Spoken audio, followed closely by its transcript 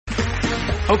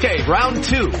Okay, round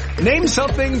two. Name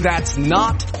something that's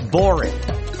not boring.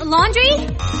 A laundry?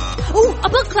 Ooh, a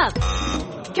book club.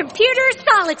 Computer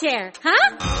solitaire,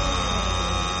 huh?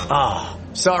 Ah,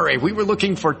 sorry, we were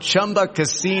looking for Chumba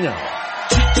Casino.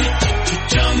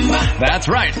 That's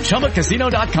right,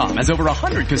 ChumbaCasino.com has over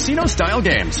 100 casino-style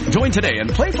games. Join today and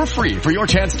play for free for your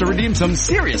chance to redeem some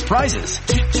serious prizes.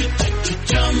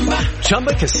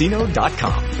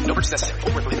 ChumbaCasino.com. No purchase necessary.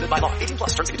 Void where prohibited by law. 18+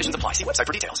 terms and conditions apply. See website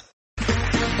for details.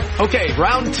 Okay,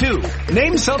 round two.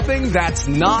 Name something that's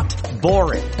not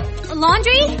boring. A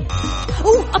laundry?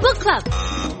 Ooh, a book club.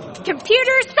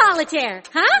 Computer solitaire,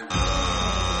 huh?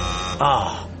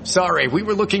 Ah, sorry, we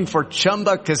were looking for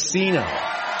Chumba Casino.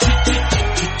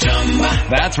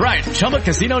 That's right,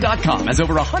 ChumbaCasino.com has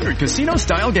over 100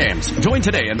 casino-style games. Join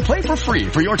today and play for free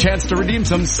for your chance to redeem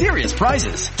some serious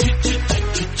prizes.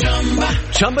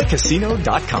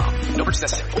 ChumbaCasino.com. No purchase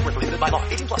necessary. Void where prohibited by law.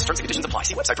 18+ terms and conditions apply.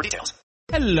 See website for details.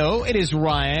 Hello, it is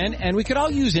Ryan, and we could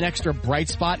all use an extra bright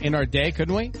spot in our day,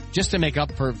 couldn't we? Just to make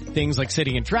up for things like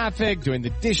sitting in traffic, doing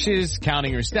the dishes,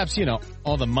 counting your steps, you know,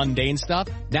 all the mundane stuff.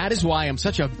 That is why I'm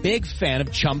such a big fan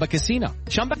of Chumba Casino.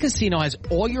 Chumba Casino has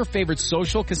all your favorite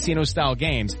social casino-style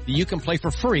games that you can play for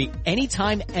free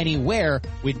anytime, anywhere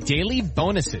with daily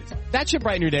bonuses. That should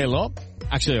brighten your day a little.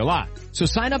 Actually, a lot. So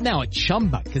sign up now at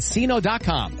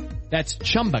ChumbaCasino.com. That's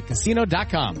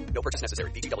ChumbaCasino.com. No purchase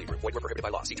necessary. VGW Group. Void where prohibited by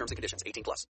law. See terms and conditions. 18+.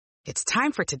 It's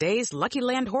time for today's Lucky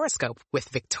Land horoscope with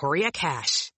Victoria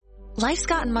Cash. Life's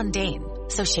gotten mundane,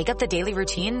 so shake up the daily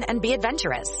routine and be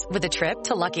adventurous with a trip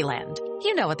to Lucky Land.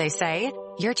 You know what they say.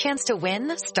 Your chance to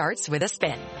win starts with a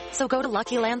spin. So go to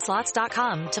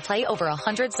LuckyLandSlots.com to play over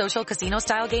 100 social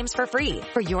casino-style games for free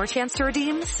for your chance to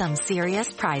redeem some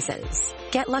serious prizes.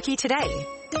 Get lucky today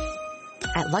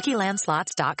at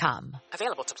LuckyLandSlots.com.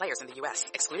 Available to players in the U.S.,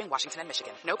 excluding Washington and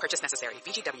Michigan. No purchase necessary.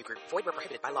 VGW Group. Void where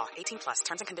prohibited by law. 18+.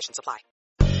 Terms and conditions apply.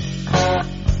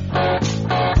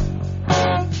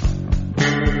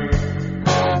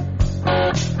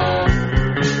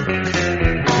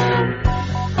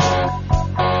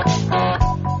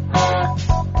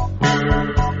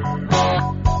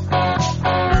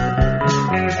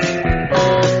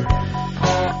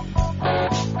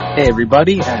 Hey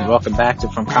everybody, and welcome back to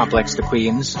From Complex to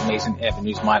Queens, Amazing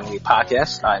Avenues Minor League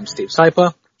Podcast. I'm Steve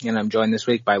Sypa, and I'm joined this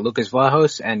week by Lucas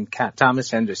Vlahos and Kat Thomas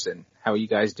Henderson. How are you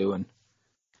guys doing?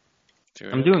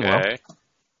 I'm doing well.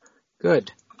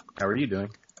 Good. How are you doing?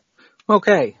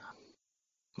 Okay.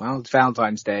 Well, it's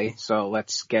Valentine's Day, so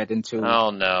let's get into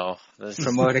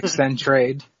Promote, Extend,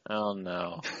 Trade. Oh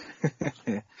no.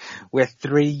 We're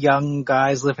three young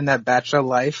guys living that bachelor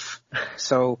life,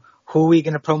 so who are we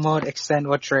going to promote, extend,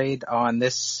 or trade on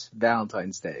this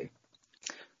Valentine's Day?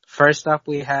 First up,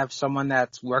 we have someone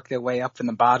that's worked their way up from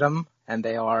the bottom, and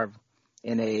they are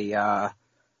in a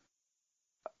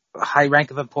high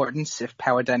rank of importance if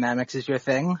power dynamics is your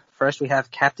thing. First, we have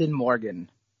Captain Morgan.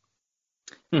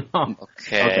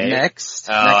 Okay. Next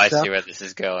I see up, where this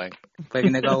is going. we're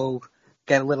going to go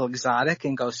get a little exotic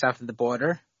and go south of the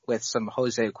border with some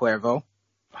Jose Cuervo.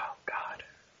 Oh, God.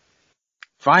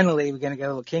 Finally, we're going to get a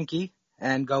little kinky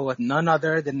and go with none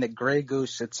other than the Grey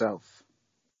Goose itself.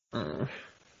 You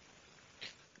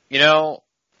know,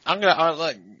 there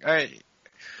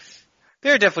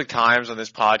are definitely times on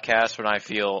this podcast when I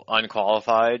feel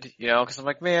unqualified, you know, because I'm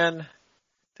like, man,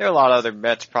 there are a lot of other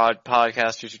Mets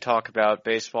podcasters who talk about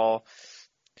baseball.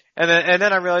 And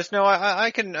then I realized, no,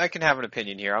 I can have an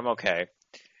opinion here. I'm okay.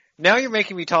 Now you're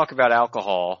making me talk about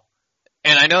alcohol.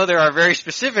 And I know there are very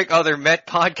specific other Met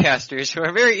podcasters who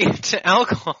are very into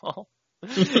alcohol,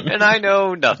 and I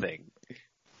know nothing.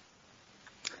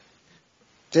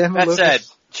 That said,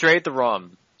 trade the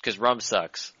rum, because rum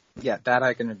sucks. Yeah, that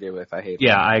I can agree with. I hate it.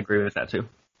 Yeah, I agree with that too.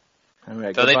 All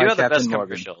right, so they do have the best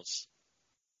Morgan. commercials.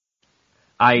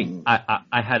 I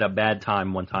had a bad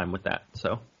time one time with that,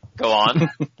 so. Go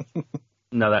on.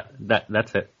 No,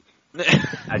 that's it.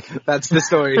 That's the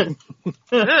story.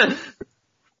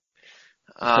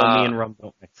 So me and rum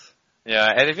don't mix. Yeah,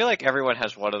 and I feel like everyone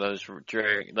has one of those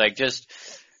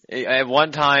at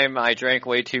one time I drank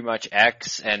way too much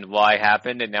X and Y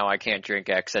happened and now I can't drink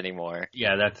X anymore.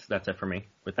 Yeah, that's it for me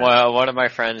with that. Well, one of my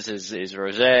friends is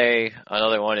rosé,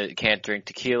 another one can't drink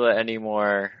tequila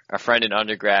anymore. A friend in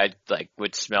undergrad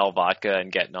would smell vodka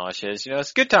and get nauseous. You know,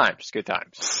 it's good times.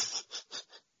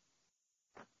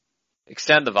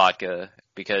 Extend the vodka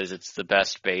because it's the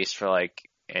best base for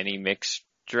any mixed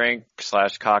drink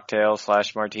 / cocktail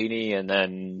 / martini, and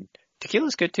then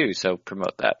tequila's good too, so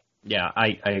promote that. Yeah,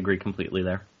 I agree completely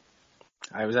there.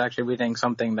 I was actually reading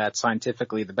something that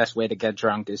scientifically the best way to get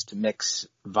drunk is to mix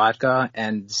vodka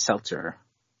and seltzer.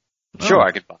 Sure,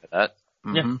 I could buy that.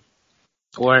 Mm-hmm.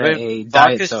 Or I mean, a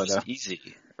diet vodka's soda. just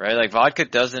easy, right? Like vodka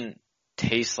doesn't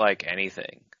taste like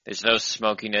anything. There's no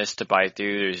smokiness to bite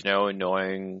through. There's no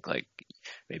annoying, like,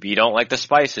 maybe you don't like the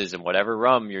spices in whatever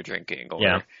rum you're drinking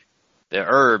or the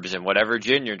herbs in whatever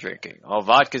gin you're drinking. Oh,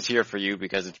 vodka's here for you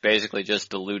because it's basically just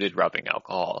diluted rubbing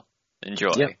alcohol.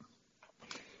 Enjoy. Yep.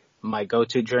 My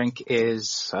go-to drink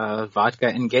is vodka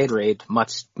and Gatorade,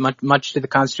 much to the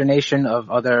consternation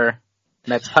of other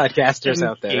Mets podcasters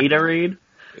out there. Gatorade?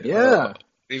 Yeah.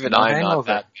 Even No I'm hangover. not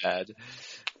that bad.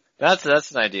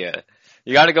 That's an idea.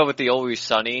 You gotta go with the Always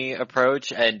Sunny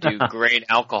approach and do grain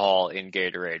alcohol in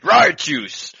Gatorade. Riot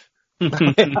juice!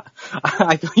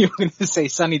 I thought you were going to say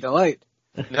Sunny Delight.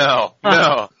 No.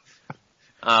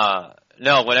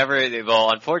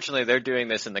 Unfortunately they're doing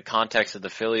this in the context of the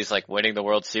Phillies like winning the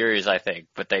World Series, I think,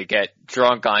 but they get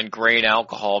drunk on grain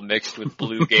alcohol mixed with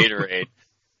blue Gatorade.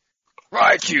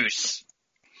 Riot juice!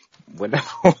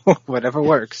 Whatever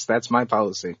works. That's my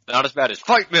policy. Not as bad as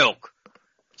fight milk!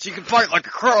 So you can fight like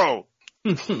a crow!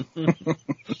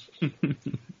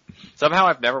 Somehow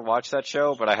I've never watched that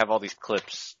show, but I have all these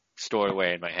clips stored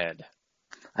away in my head.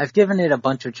 I've given it a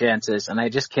bunch of chances, and I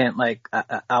just can't,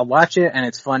 I'll watch it, and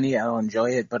it's funny, I'll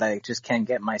enjoy it, but I just can't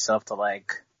get myself to,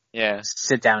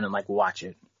 sit down and, watch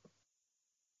it.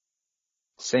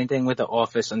 Same thing with The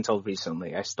Office until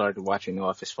recently. I started watching The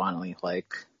Office finally,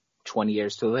 20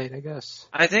 years too late, I guess.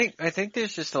 I think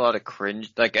there's just a lot of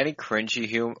cringe, any cringy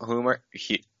humor.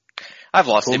 I've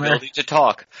lost the ability to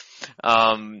talk.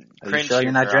 Are you sure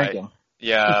you're not drinking?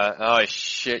 Yeah. Oh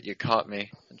shit, you caught me.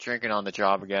 I'm drinking on the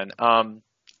job again.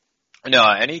 No,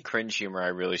 any cringe humor I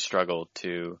really struggle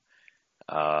to,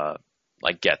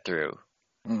 get through.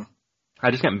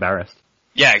 I just get embarrassed.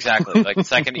 Yeah, exactly.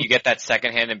 You get that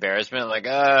secondhand embarrassment,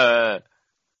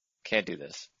 can't do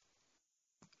this.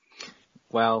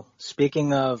 Well,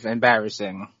 speaking of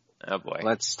embarrassing, Oh boy.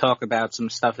 let's talk about some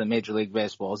stuff that Major League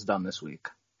Baseball has done this week.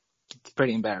 It's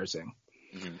pretty embarrassing.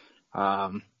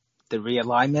 Mm-hmm. The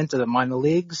realignment of the minor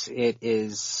leagues, it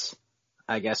is,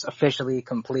 I guess, officially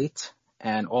complete,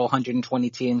 and all 120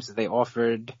 teams that they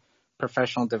offered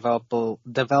professional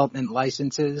development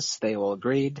licenses, they all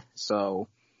agreed, so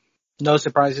no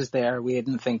surprises there. We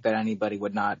didn't think that anybody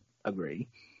would not agree.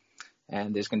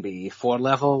 And there's going to be 4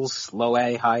 levels, low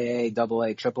A, high A, double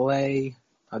A, triple A.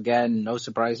 Again, no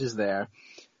surprises there.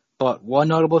 But one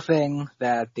notable thing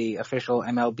that the official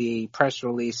MLB press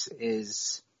release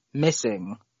is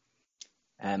missing,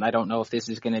 and I don't know if this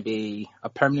is going to be a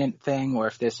permanent thing or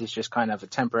if this is just kind of a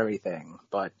temporary thing,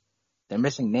 but they're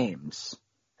missing names.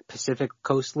 Pacific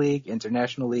Coast League,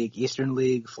 International League, Eastern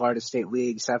League, Florida State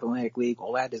League, South Atlantic League,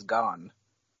 all that is gone.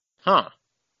 Huh.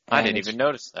 I And didn't even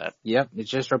notice that. Yep, it's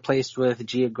just replaced with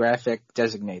geographic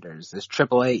designators. There's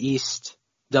AAA East,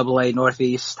 AA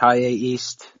Northeast, High A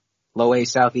East, Low A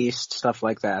Southeast, stuff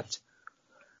like that.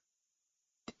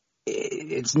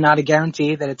 It's not a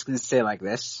guarantee that it's going to stay like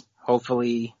this.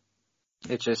 Hopefully,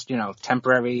 it's just,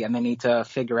 temporary, and they need to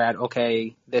figure out,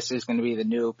 okay, this is going to be the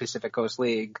new Pacific Coast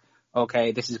League.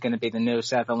 Okay, this is going to be the new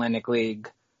South Atlantic League,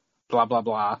 blah, blah,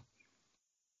 blah.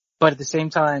 But at the same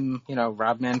time,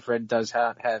 Rob Manfred does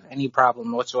have any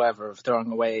problem whatsoever of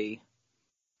throwing away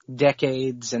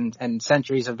decades and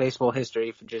centuries of baseball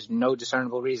history for just no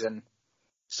discernible reason.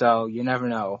 So you never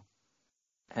know.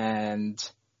 And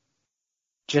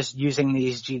just using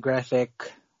these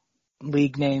geographic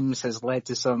league names has led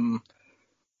to some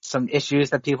issues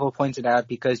that people pointed out,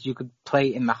 because you could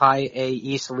play in the High A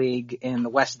East League in the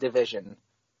West Division.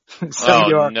 So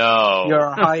you're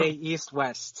High A East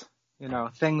West.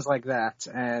 Things like that,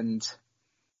 and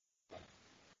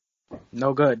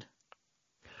no good.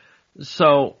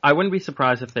 So I wouldn't be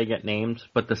surprised if they get names,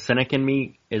 but the cynic in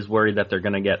me is worried that they're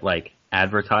going to get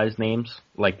advertised names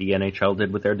like the NHL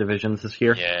did with their divisions this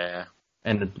year. Yeah.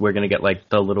 And we're going to get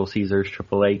the Little Caesars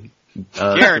AAA.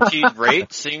 Guaranteed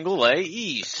rate, single A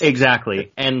East.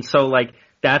 Exactly. And so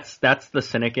that's the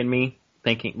cynic in me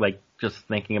thinking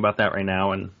about that right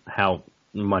now and how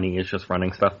money is just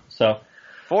running stuff. So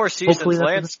 4 seasons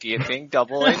landscaping,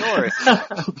 double A North.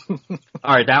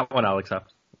 All right, that one I'll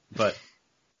accept. But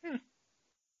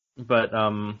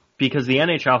because the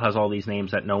NHL has all these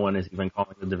names that no one is even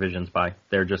calling the divisions by.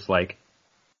 They're just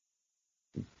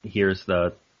here's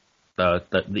the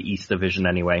East Division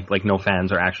anyway. No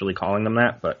fans are actually calling them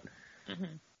that, but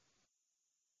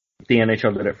the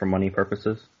NHL did it for money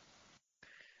purposes.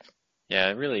 Yeah,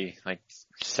 it really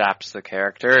saps the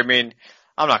character. I mean,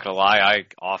 I'm not gonna lie, I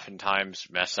oftentimes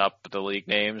mess up the league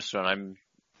names when I'm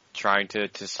trying to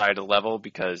decide a level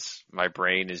because my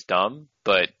brain is dumb,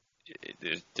 but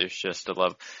there's just a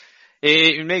level.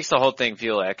 It makes the whole thing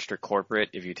feel extra corporate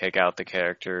if you take out the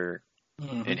character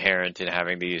inherent in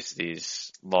having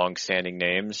these long-standing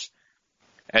names.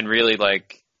 And really,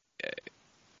 like,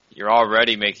 you're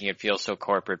already making it feel so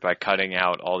corporate by cutting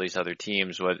out all these other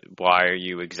teams. Why are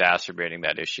you exacerbating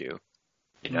that issue?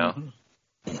 You know?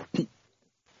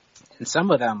 And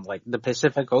some of them, like the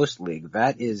Pacific Coast League,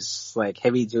 that is like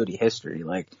heavy-duty history.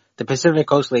 Like, the Pacific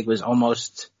Coast League was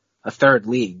almost a third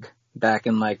league back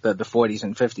in like the 40s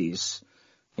and 50s.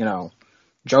 You know,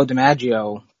 Joe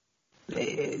DiMaggio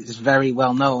is very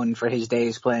well known for his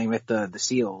days playing with the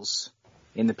Seals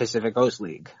in the Pacific Coast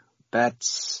League.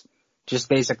 That's just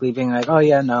basically being like, oh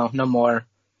yeah, no more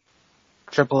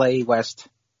AAA West.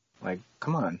 Like,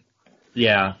 come on.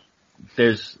 Yeah,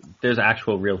 there's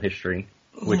actual real history,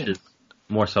 which is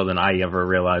more so than I ever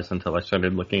realized until I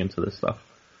started looking into this stuff.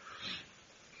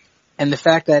 And the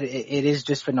fact that it is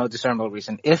just for no discernible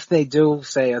reason. If they do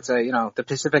say it's the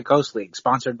Pacific Coast League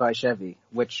sponsored by Chevy,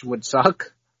 which would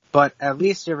suck, but at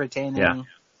least you're retaining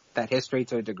that history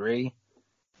to a degree.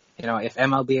 You know, if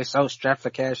MLB is so strapped for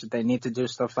cash that they need to do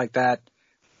stuff like that,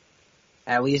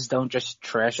 at least don't just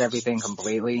trash everything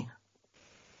completely.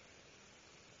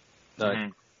 But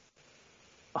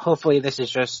hopefully these are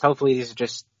just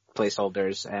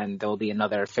placeholders, and there'll be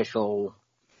another official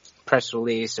press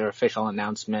release or official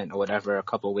announcement or whatever a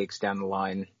couple weeks down the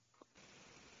line,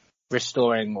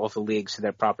 restoring all the leagues to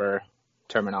their proper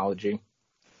terminology.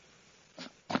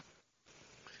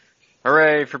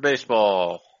 Hooray for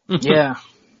baseball! Yeah,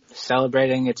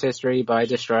 celebrating its history by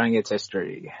destroying its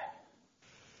history.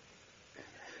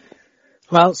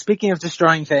 Well, speaking of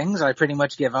destroying things, I pretty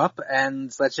much give up,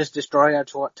 and let's just destroy our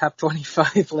top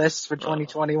 25 lists for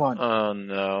 2021. Oh,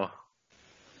 no.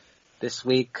 This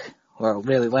week, well,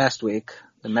 really last week,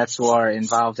 the Mets were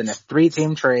involved in a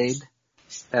 3-team trade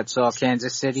that saw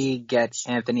Kansas City get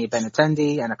Anthony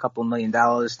Benintendi and a couple $1 million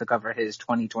to cover his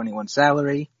 2021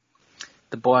 salary.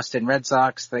 The Boston Red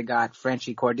Sox, they got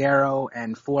Franchy Cordero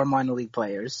and 4 minor league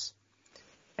players.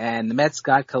 And the Mets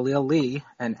got Khalil Lee,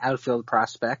 an outfield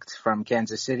prospect from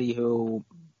Kansas City, who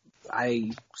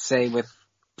I say with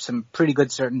some pretty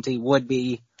good certainty would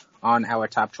be on our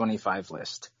top 25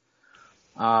 list.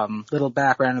 Little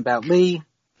background about Lee.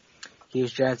 He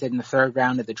was drafted in the 3rd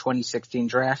round of the 2016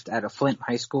 draft out of Flint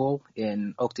High School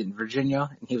in Oakton, Virginia.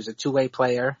 And he was a two-way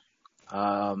player.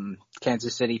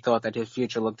 Kansas City thought that his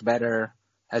future looked better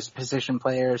as a position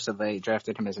player, so they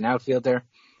drafted him as an outfielder.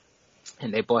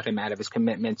 And they bought him out of his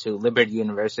commitment to Liberty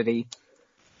University.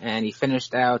 And he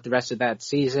finished out the rest of that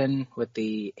season with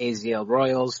the AZL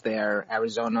Royals, their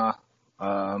Arizona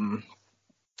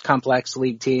complex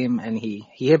league team, and he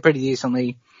hit pretty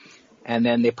decently. And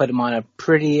then they put him on a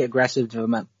pretty aggressive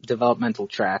developmental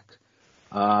track.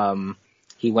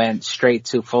 He went straight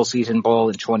to full season bowl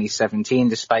in 2017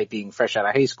 despite being fresh out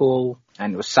of high school,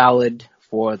 and was solid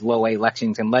for the low A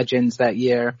Lexington Legends that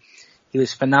year. He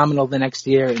was phenomenal the next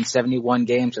year in 71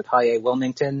 games with High A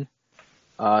Wilmington.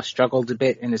 Struggled a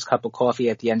bit in his cup of coffee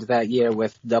at the end of that year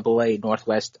with Double A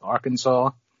Northwest Arkansas.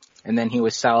 And then he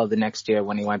was solid the next year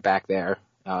when he went back there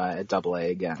at Double A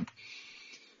again.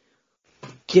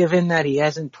 Given that he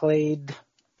hasn't played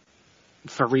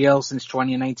for real since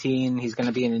 2019, he's going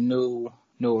to be in a new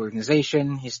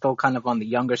organization. He's still kind of on the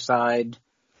younger side.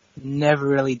 Never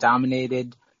really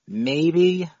dominated.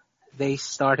 Maybe they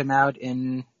start him out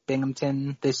in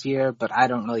Binghamton this year, but I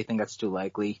don't really think that's too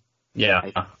likely. Yeah.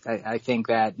 I think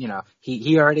that,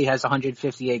 he already has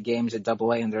 158 games at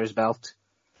Double A under his belt.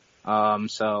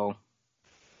 So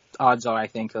odds are I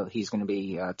think he's going to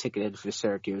be ticketed for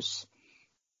Syracuse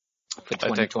for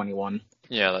 2021.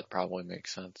 Yeah, that probably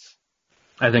makes sense.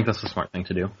 I think that's the smart thing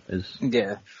to do.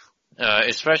 Yeah.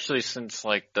 Especially since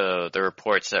like the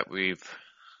reports that we've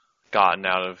gotten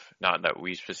out of, not that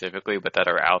we specifically, but that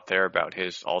are out there about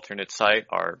his alternate site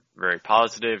are very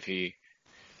positive. He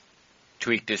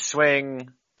tweaked his swing,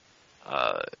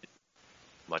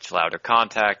 much louder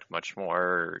contact, much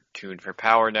more tuned for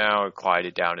power now,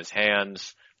 quieted down his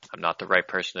hands. I'm not the right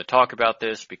person to talk about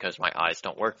this because my eyes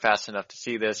don't work fast enough to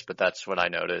see this, but that's what I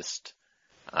noticed.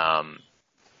 And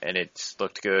it's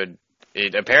looked good.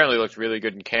 It apparently looked really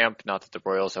good in camp. Not that the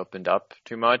Royals opened up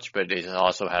too much, but it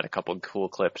also had a couple of cool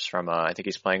clips from, I think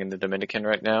he's playing in the Dominican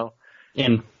right now.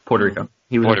 In Puerto Rico.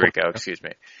 Puerto Rico, excuse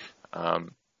me.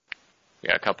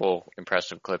 Yeah, a couple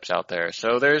impressive clips out there.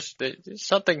 So there's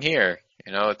something here.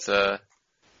 It's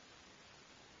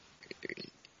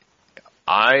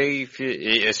I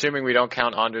feel, assuming we don't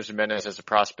count Andres Gimenez as a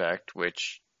prospect,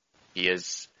 which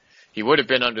he would have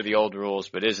been under the old rules,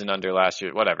 but isn't under last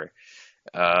year, whatever.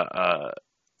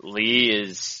 Lee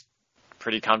is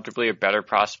pretty comfortably a better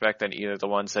prospect than either of the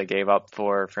ones they gave up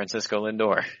for Francisco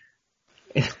Lindor.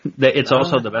 It's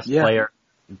also the best player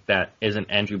that isn't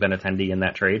Andrew Benintendi in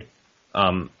that trade.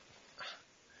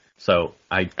 So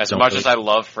as much as I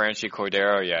love Franchi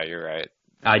Cordero, yeah, you're right.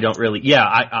 I don't really. Yeah,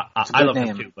 I love name.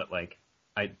 him too, but like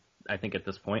I think at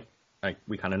this point, like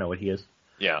we kind of know what he is.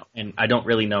 Yeah. And I don't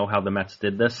really know how the Mets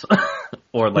did this,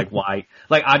 or like why.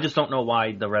 Like I just don't know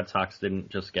why the Red Sox didn't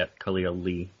just get Khalil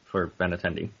Lee for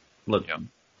Benintendi. Look,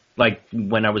 like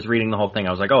when I was reading the whole thing,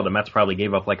 I was like, oh, the Mets probably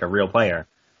gave up like a real player,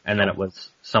 and then it was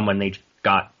someone they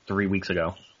got 3 weeks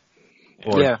ago,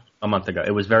 or a month ago.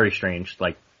 It was very strange.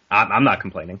 Like I'm not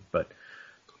complaining, but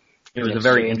it was a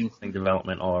very interesting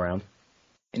development all around.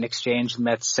 In exchange, the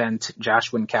Mets sent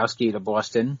Josh Winkowski to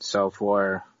Boston. So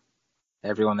for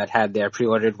everyone that had their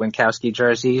pre-ordered Winkowski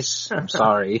jerseys, I'm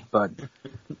sorry, but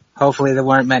hopefully there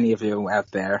weren't many of you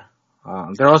out there.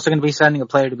 They're also going to be sending a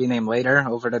player to be named later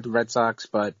over to the Red Sox,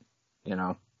 but, you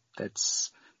know,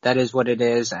 that is what it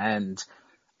is, and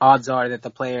odds are that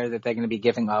the player that they're going to be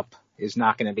giving up is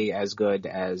not going to be as good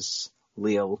as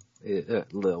Lee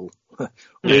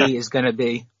is going to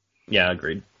be. Yeah,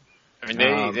 agreed. I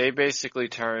mean, they basically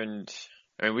turned.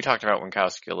 I mean, we talked about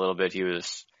Winkowski a little bit. He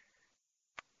was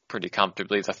pretty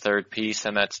comfortably the third piece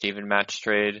in that Steven Matz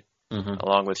trade,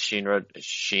 along with Sheen.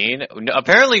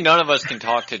 Apparently, none of us can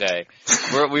talk today.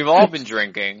 We've all been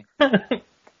drinking.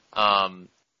 Sean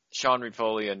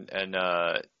Reed-Foley and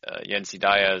Yency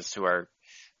Diaz, who were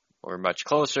much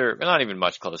closer, not even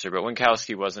much closer, but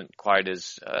Winkowski wasn't quite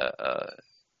as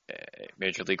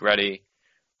major league ready.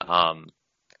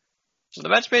 So the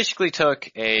Mets basically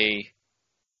took a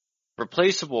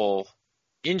replaceable,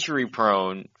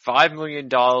 injury-prone, $5 million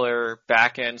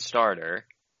back-end starter,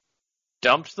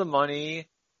 dumped the money,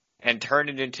 and turned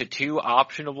it into 2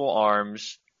 optionable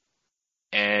arms,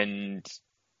 and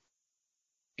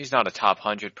he's not a top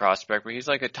 100 prospect, but he's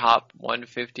like a top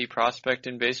 150 prospect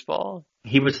in baseball.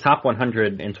 He was top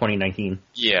 100 in 2019.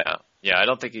 Yeah, I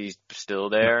don't think he's still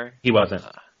there. He wasn't.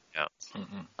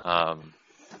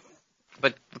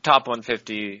 But top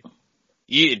 150,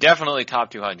 definitely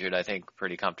top 200, I think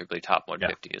pretty comfortably top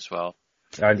 150 as well.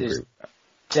 There's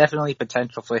definitely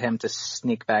potential for him to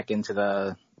sneak back into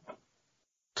the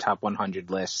top 100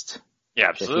 list. Yeah,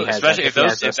 absolutely. Especially if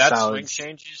that swing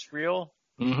change is real,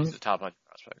 he's a top 100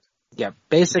 prospect. Yeah,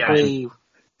 basically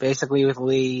with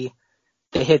Lee,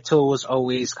 the hit tool was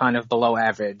always kind of below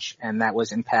average, and that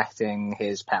was impacting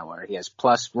his power. He has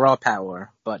plus raw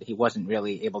power, but he wasn't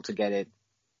really able to get it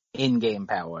in-game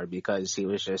power because he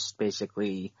was just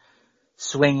basically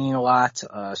swinging a lot,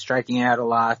 striking out a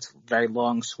lot, very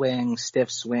long swing,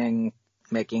 stiff swing,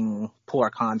 making poor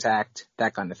contact,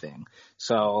 that kind of thing.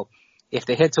 So if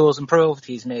the hit tool's improved,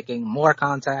 he's making more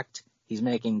contact, he's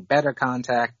making better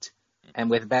contact, and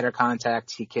with better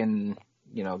contact, he can,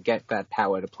 you know, get that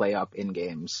power to play up in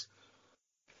games.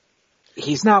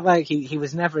 He's not like, he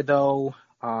was never though,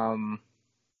 I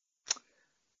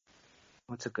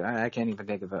can't even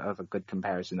think of a good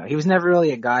comparison though. He was never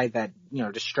really a guy that, you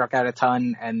know, just struck out a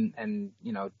ton and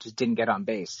you know, just didn't get on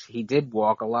base. He did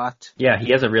walk a lot. Yeah,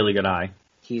 he has a really good eye.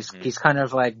 He's kind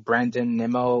of like Brandon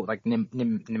Nimmo, like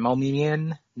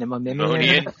Nimmo-Mimian.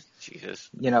 Jesus.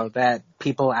 You know, that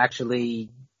people actually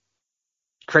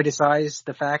criticize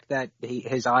the fact that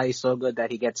his eye is so good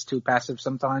that he gets too passive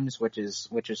sometimes, which is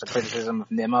a criticism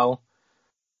of Nimmo.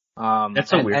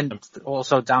 That's weird. And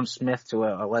also Dom Smith to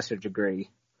a lesser degree.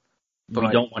 But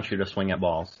we don't want you to swing at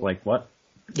balls. Like what?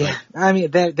 Yeah, I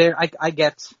mean, I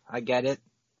get it,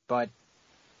 but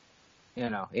you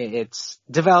know, it's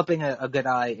developing a good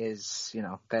eye is, you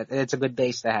know, that it's a good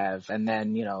base to have, and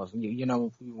then you know,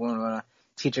 you want to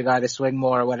teach a guy to swing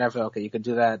more or whatever. Okay, you could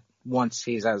do that once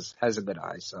he has a good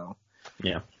eye. So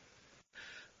yeah.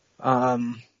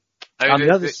 Go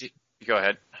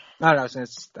ahead. No, I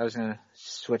was gonna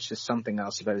switch to something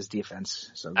else about his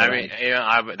defense. So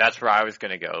that's where I was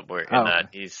gonna go.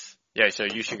 So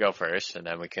you should go first, and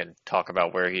then we can talk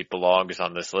about where he belongs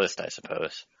on this list, I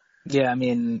suppose. Yeah, I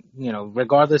mean, you know,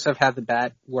 regardless of how the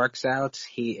bat works out,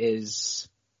 he is,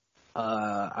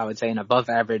 I would say, an above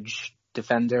average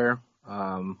defender.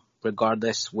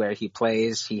 Regardless where he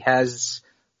plays, he has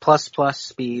plus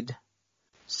speed.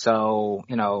 So,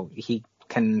 you know, he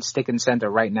can stick in center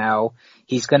right now.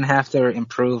 He's going to have to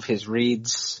improve his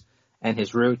reads and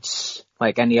his roots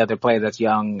like any other player that's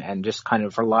young and just kind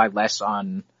of rely less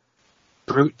on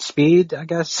brute speed, I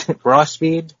guess, raw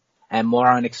speed, and more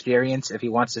on experience if he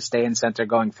wants to stay in center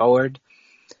going forward.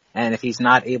 And if he's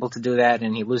not able to do that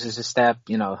and he loses a step,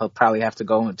 you know, he'll probably have to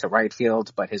go into right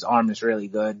field, but his arm is really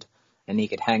good and he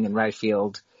could hang in right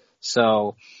field.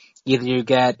 So either you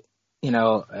get, you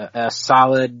know, a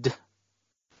solid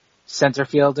center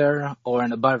fielder or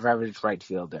an above average right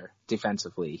fielder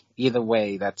defensively. Either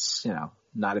way, that's, you know,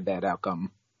 not a bad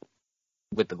outcome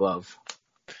with the glove.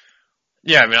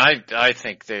 Yeah, I mean, I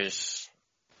think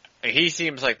he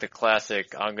seems like the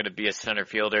classic, I'm going to be a center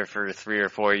fielder for 3 or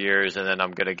 4 years, and then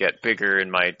I'm going to get bigger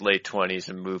in my late 20s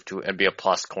and move to, and be a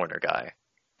plus corner guy.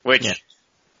 Which,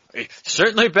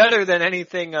 certainly better than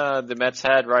anything, the Mets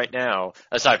had right now,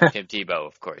 aside from Tim Tebow,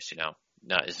 of course,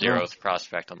 not his zeroth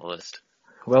prospect on the list.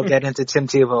 We'll get into Tim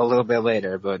Tebow a little bit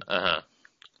later, but.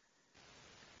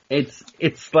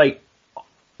 It's like,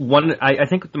 I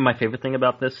think my favorite thing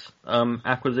about this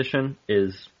acquisition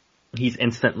is he's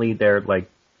instantly there.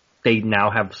 Like, they now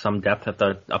have some depth at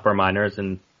the upper minors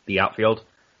in the outfield.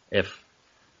 If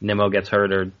Nimmo gets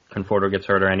hurt or Conforto gets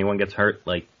hurt or anyone gets hurt,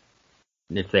 like,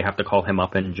 if they have to call him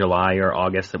up in July or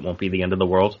August, it won't be the end of the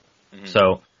world. Mm-hmm.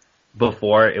 So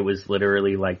before, it was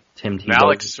literally like Tim Tebow.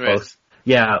 Malik Smith.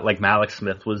 Yeah, like Malik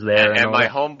Smith was there. And my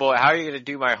homeboy, how are you going to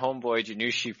do my homeboy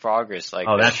Janushi Progress like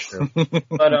that? That's true.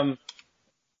 But,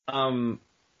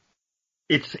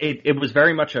 it was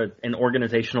very much an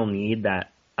organizational need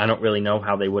that I don't really know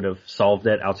how they would have solved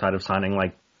it outside of signing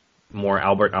like more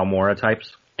Albert Almora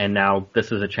types. And now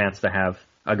this is a chance to have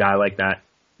a guy like that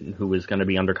who is going to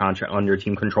be under contract, under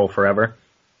team control forever,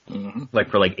 like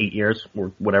for like 8 years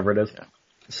or whatever it is. Yeah.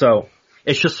 So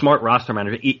it's just smart roster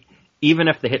management. Even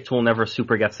if the hit tool never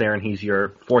super gets there and he's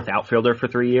your fourth outfielder for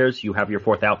 3 years, you have your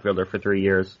fourth outfielder for 3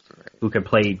 years who can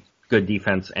play good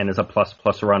defense and is a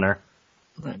plus runner.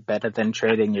 Right, better than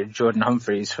trading your Jordan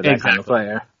Humphreys for that kind of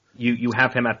player. You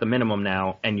have him at the minimum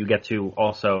now, and you get to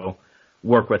also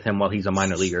work with him while he's a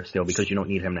minor leaguer still because you don't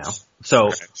need him now. So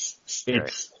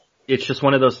it's just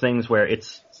one of those things where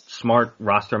it's smart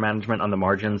roster management on the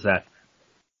margins that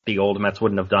the old Mets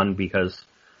wouldn't have done because,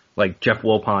 like, Jeff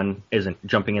Wilpon isn't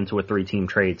jumping into a 3-team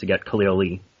trade to get Khalil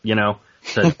Lee,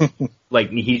 like,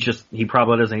 he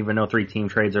probably doesn't even know 3-team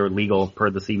trades are legal per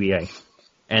the CBA.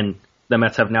 And the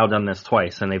Mets have now done this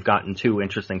twice, and they've gotten 2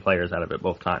 interesting players out of it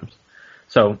both times.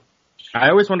 So I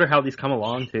always wonder how these come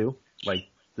along, too. Like,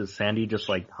 does Sandy just,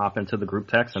 like, hop into the group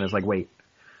text and is like, wait,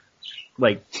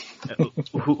 like,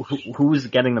 who's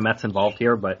getting the Mets involved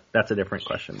here? But that's a different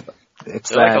question. But.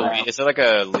 Is it like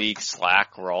a league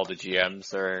Slack where all the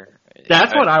GMs are?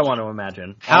 That's what I want to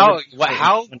imagine.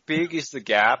 How big is the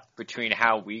gap between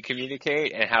how we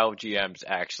communicate and how GMs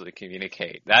actually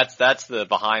communicate? That's the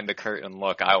behind the curtain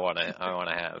look I want to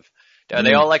have. Are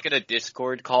they all like in a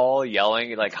Discord call,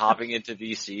 yelling, like hopping into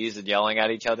VCs and yelling at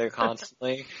each other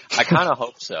constantly? I kind of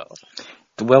hope so.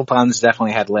 The Wilpons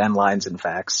definitely had landlines and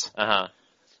fax. Yeah,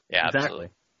 exactly.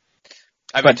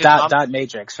 Absolutely. Dot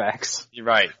matrix fax.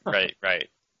 Right.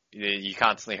 You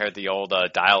constantly heard the old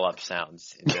dial-up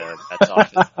sounds in the Mets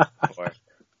office before.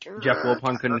 Jeff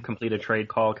Wilpon couldn't complete a trade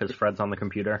call because Fred's on the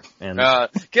computer. And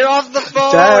get off the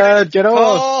phone! Dad, get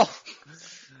off!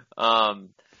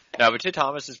 No, but to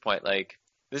Thomas's point, like,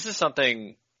 this is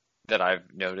something that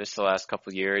I've noticed the last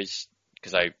couple of years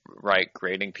because I write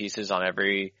grading pieces on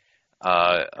every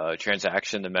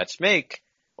transaction the Mets make,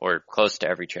 or close to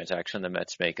every transaction the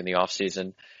Mets make in the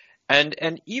offseason.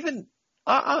 And even,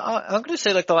 I'm going to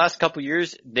say like the last couple of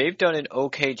years, they've done an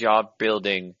okay job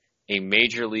building a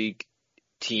major league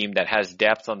team that has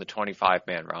depth on the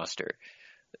 25-man roster.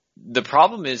 The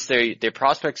problem is their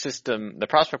prospect system, the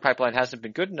prospect pipeline hasn't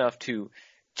been good enough to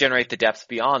generate the depth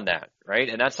beyond that, right?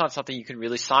 And that's not something you can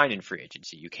really sign in free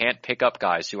agency. You can't pick up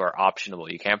guys who are optionable.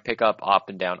 You can't pick up up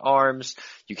and down arms.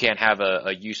 You can't have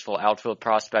a useful outfield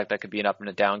prospect that could be an up and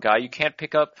a down guy. You can't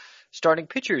pick up starting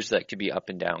pitchers that could be up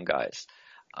and down guys.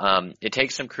 It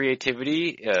takes some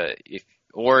creativity,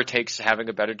 or it takes having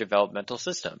a better developmental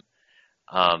system.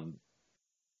 And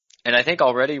I think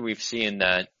already we've seen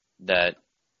that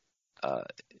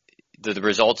the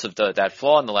results of that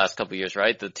flaw in the last couple of years,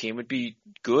 right? The team would be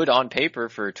good on paper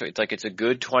it's a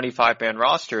good 25-man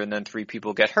roster, and then 3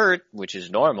 people get hurt, which is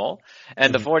normal,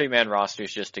 and the 40-man roster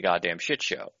is just a goddamn shit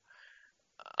show.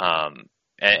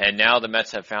 And now the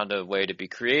Mets have found a way to be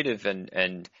creative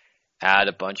and add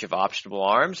a bunch of optionable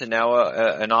arms, and now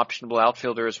an optionable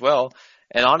outfielder as well.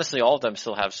 And honestly, all of them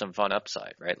still have some fun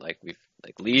upside, right? Like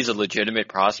Lee's a legitimate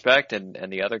prospect, and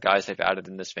the other guys they've added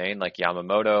in this vein, like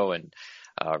Yamamoto and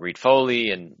Reed Foley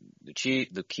and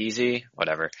Lucchesi,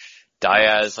 whatever,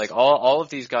 Diaz, like all of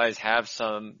these guys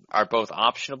are both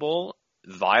optionable,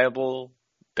 viable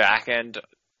back-end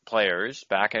players,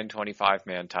 back-end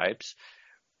 25-man types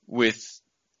with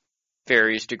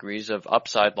various degrees of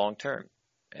upside long-term.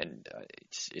 And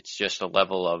it's just a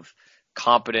level of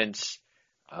competence,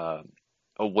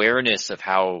 awareness of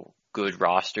how good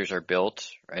rosters are built,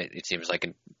 right? It seems like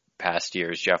in past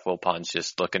years. Jeff Wilpon's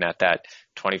just looking at that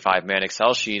 25-man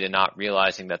Excel sheet and not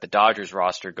realizing that the Dodgers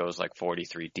roster goes like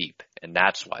 43 deep, and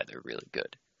that's why they're really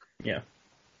good. Yeah.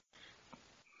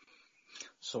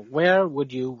 So where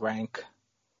would you rank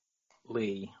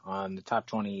Lee on the top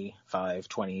 25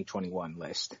 2021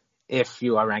 list? If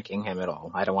you are ranking him at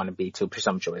all. I don't want to be too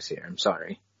presumptuous here. I'm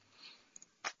sorry.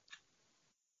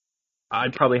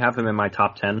 I'd probably have him in my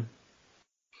top 10.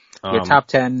 Your top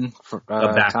 10, for,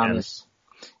 end. Thomas.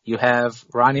 You have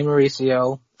Ronnie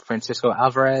Mauricio, Francisco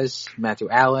Alvarez, Matthew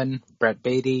Allen, Brett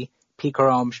Beatty, Pico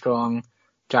Armstrong,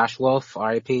 Josh Wolf,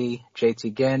 R.I.P.,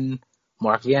 JT Ginn,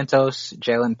 Mark Vientos,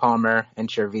 Jalen Palmer, and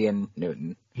Chervian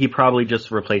Newton. He probably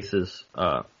just replaces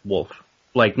Wolf.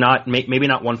 Like, maybe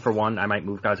not one for one. I might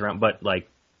move guys around, but like,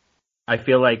 I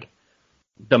feel like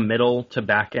the middle to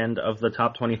back end of the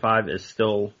top 25 is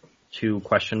still too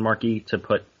question marky to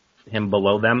put him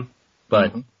below them.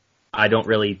 But I don't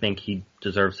really think he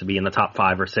deserves to be in the top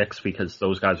 5 or 6 because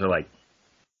those guys are like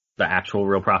the actual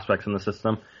real prospects in the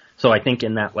system. So I think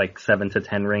in that like 7 to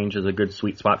 10 range is a good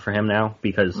sweet spot for him now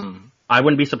because I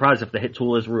wouldn't be surprised if the hit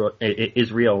tool is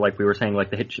real, like we were saying,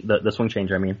 like the swing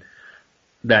change. I mean,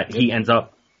 that he ends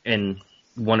up in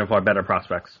one of our better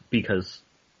prospects because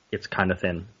it's kind of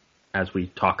thin, as we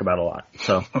talk about a lot.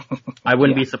 So I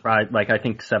wouldn't be surprised. Like, I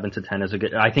think 7 to 10 is a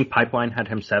good, I think Pipeline had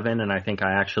him 7, and I think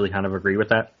I actually kind of agree with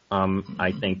that.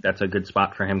 I think that's a good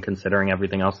spot for him considering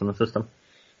everything else in the system.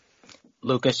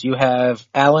 Lucas, you have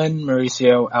Allen,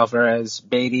 Mauricio, Alvarez,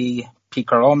 Beatty,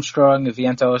 Pico Armstrong,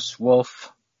 Vientos,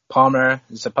 Wolf, Palmer,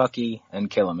 Zappucki,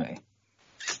 and Kilame.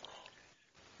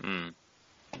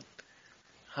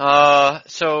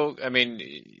 So, I mean,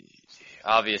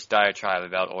 obvious diatribe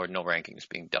about ordinal rankings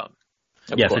being dumb.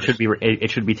 Yes,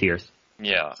 it should be tiers.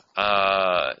 Yeah.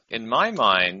 In my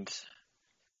mind,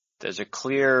 there's a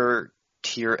clear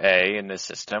tier A in this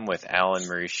system with Allen,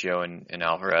 Mauricio, and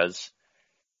Alvarez.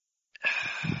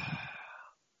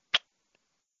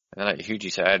 And then who'd you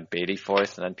say? I had Beatty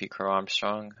 4th and then Pico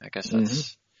Armstrong. I guess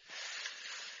that's...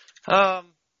 I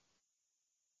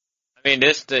mean,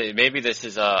 maybe this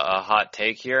is a hot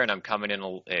take here, and I'm coming in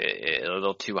a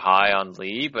little too high on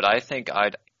Lee, but I think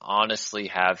I'd honestly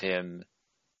have him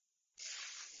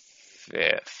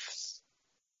 5th,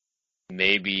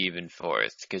 maybe even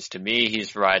 4th, because to me,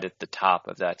 he's right at the top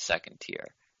of that second tier.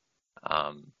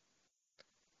 I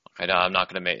know I'm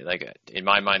not going to make, like, in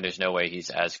my mind, there's no way he's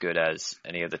as good as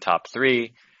any of the top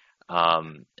 3.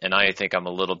 And I think I'm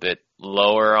a little bit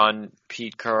lower on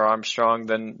Pete Kerr Armstrong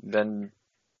than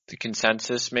the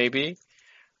consensus, maybe.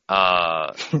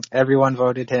 Everyone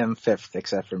voted him 5th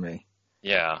except for me.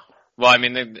 Yeah. Well, I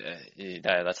mean,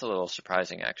 that's a little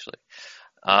surprising, actually.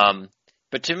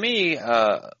 But to me,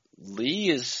 Lee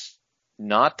is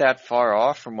not that far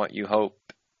off from what you hope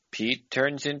Pete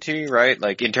turns into, right?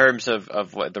 Like, in terms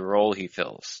of what the role he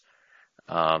fills.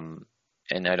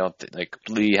 And I don't like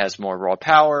Lee has more raw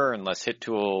power and less hit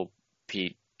tool.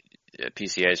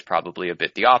 PCA is probably a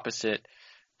bit the opposite.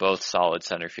 Both solid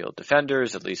center field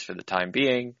defenders, at least for the time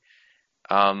being.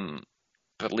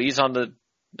 But Lee's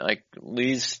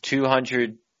Lee's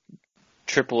 200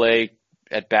 AAA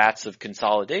at bats of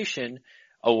consolidation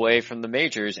away from the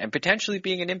majors and potentially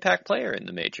being an impact player in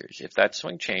the majors if that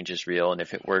swing change is real and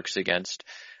if it works against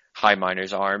high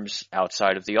minors arms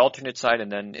outside of the alternate side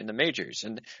and then in the majors.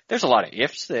 And there's a lot of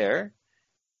ifs there,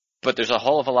 but there's a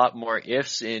whole of a lot more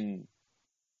ifs in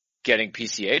getting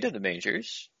PCA to the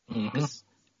majors.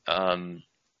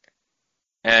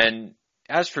 And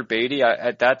as for Beatty,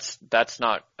 that's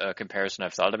not a comparison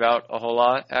I've thought about a whole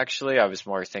lot, actually. I was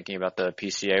more thinking about the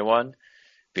PCA one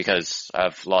because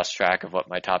I've lost track of what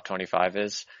my top 25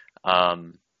 is.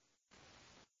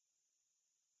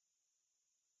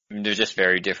 They're just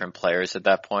very different players at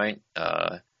that point.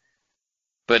 But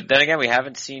then again, we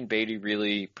haven't seen Beatty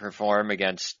really perform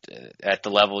against at the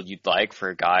level you'd like for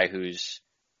a guy who's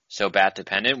so bat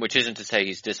dependent, which isn't to say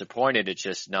he's disappointed. It's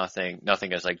just nothing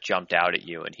has like jumped out at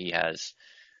you and he has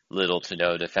little to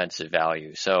no defensive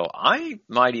value. So I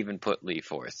might even put Lee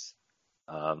 4th.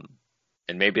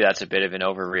 And maybe that's a bit of an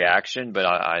overreaction, but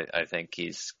I think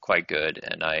he's quite good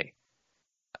and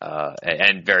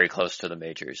and very close to the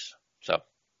majors. So.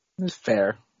 It's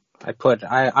fair.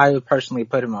 I would personally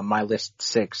put him on my list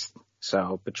 6th.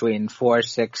 So between 4,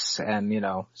 6,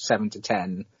 and 7 to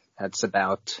 10, that's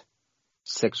about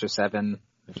 6 or 7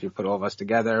 if you put all of us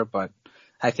together. But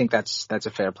I think that's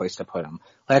a fair place to put him.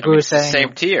 Like we were saying,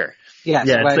 same tier. Yes,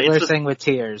 yeah, like we were saying with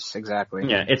tiers, exactly.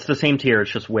 Yeah, it's the same tier.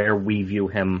 It's just where we view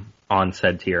him on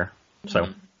said tier. So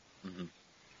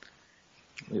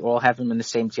we all have him in the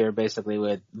same tier, basically,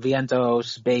 with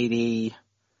Vientos, Beatty,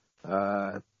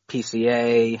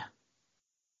 PCA,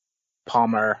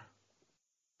 Palmer.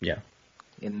 Yeah.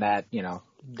 In that,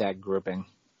 that grouping.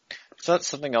 So that's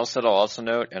something else that I'll also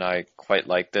note, and I quite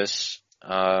like this,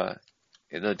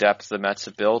 the depth the Mets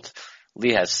have built.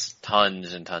 Lee has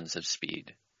tons and tons of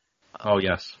speed. Oh,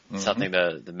 yes. Something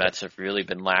the Mets have really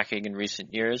been lacking in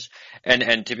recent years.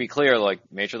 And to be clear, like,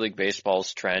 Major League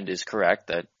Baseball's trend is correct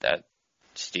that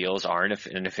steals are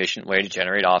an efficient way to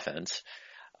generate offense.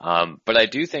 But I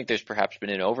do think there's perhaps been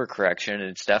an overcorrection, and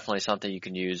it's definitely something you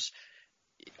can use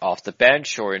off the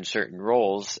bench or in certain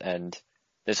roles. And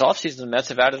this offseason, the Mets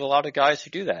have added a lot of guys who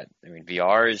do that. I mean,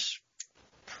 VR is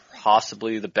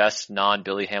possibly the best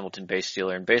non-Billy Hamilton base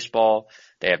stealer in baseball.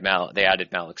 They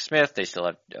added Malik Smith. They still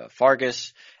have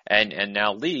Fargas and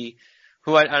now Lee,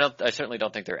 who I certainly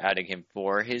don't think they're adding him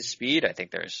for his speed. I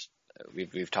think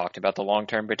we've talked about the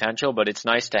long-term potential, but it's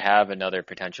nice to have another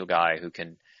potential guy who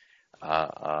can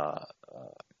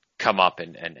come up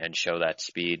and show that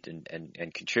speed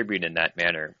and contribute in that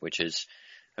manner, which is,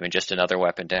 I mean, just another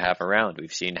weapon to have around.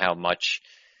 We've seen how much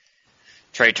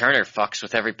Trey Turner fucks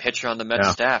with every pitcher on the Mets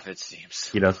staff, it seems.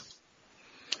 He does.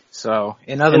 So,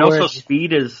 in other words... And also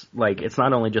speed is, like, it's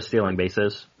not only just stealing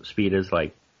bases. Speed is,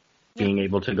 like, being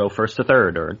able to go first to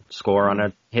third or score on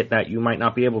a hit that you might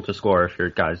not be able to score if your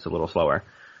guy's a little slower.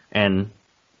 And,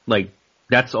 like,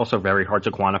 that's also very hard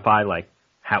to quantify, like,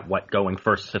 what going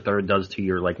first to third does to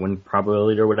your, like, win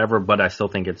probability or whatever, but I still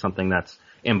think it's something that's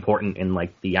important in,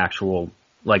 like, the actual,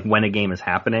 like, when a game is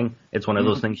happening. It's one of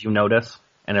those things you notice.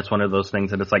 And it's one of those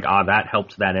things that it's like, that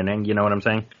helped that inning. You know what I'm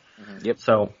saying? Yep.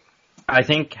 So I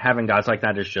think having guys like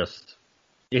that is just,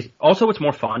 it's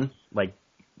more fun. Like,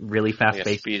 really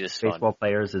fast-paced baseball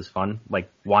players is fun. Like,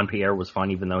 Juan Pierre was fun,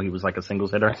 even though he was like a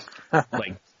singles hitter.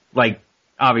 like,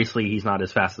 obviously he's not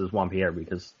as fast as Juan Pierre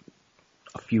because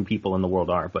a few people in the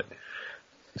world are, but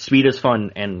speed is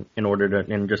fun, and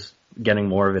and just getting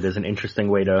more of it is an interesting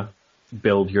way to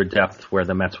build your depth, where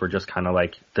the Mets were just kind of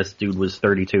like, this dude was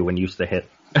 32 and used to hit.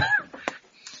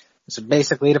 So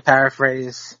basically, to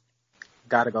paraphrase,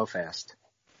 gotta go fast.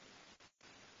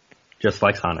 Just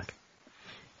like Sonic.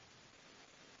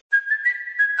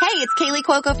 Hey, it's Kaylee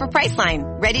Cuoco for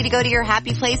Priceline. Ready to go to your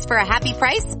happy place for a happy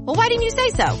price? Well, why didn't you say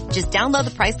so? Just download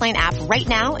the Priceline app right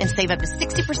now and save up to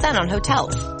 60% on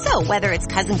hotels. So whether it's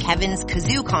Cousin Kevin's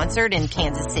Kazoo Concert in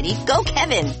Kansas City, go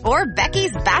Kevin, or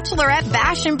Becky's Bachelorette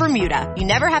Bash in Bermuda, you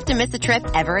never have to miss a trip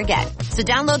ever again. So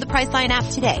download the Priceline app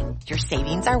today. Your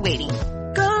savings are waiting.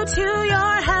 Go to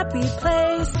your happy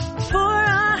place for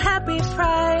a happy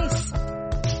price.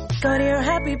 Go to your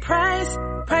happy price,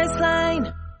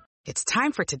 Priceline. It's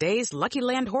time for today's Lucky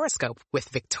Land horoscope with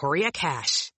Victoria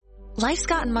Cash. Life's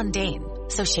gotten mundane,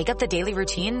 so shake up the daily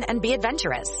routine and be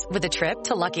adventurous with a trip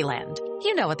to Lucky Land.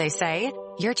 You know what they say,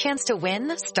 your chance to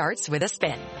win starts with a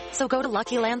spin. So go to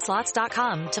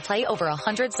LuckyLandSlots.com to play over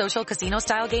 100 social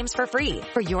casino-style games for free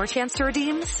for your chance to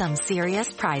redeem some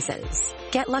serious prizes.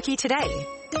 Get lucky today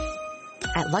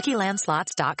at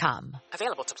LuckyLandSlots.com.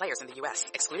 Available to players in the U.S.,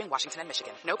 excluding Washington and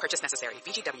Michigan. No purchase necessary.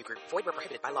 VGW Group. Void where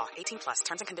prohibited by law. 18+.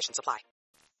 Terms and conditions apply.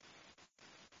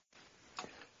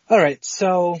 All right,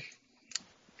 so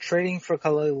trading for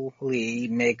Khalil Lee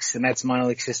makes the Mets minor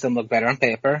league system look better on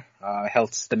paper.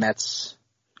 Helps the Mets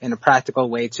in a practical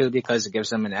way, too, because it gives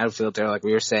them an outfielder, like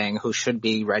we were saying, who should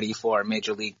be ready for a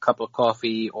major league cup of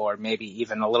coffee or maybe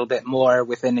even a little bit more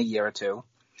within a year or two.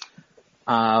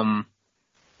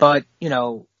 But,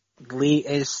 Lee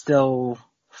is still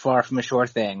far from a sure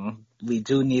thing. We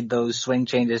do need those swing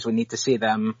changes. We need to see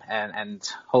them and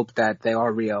hope that they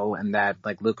are real and that,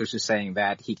 like Lucas was saying,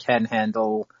 that he can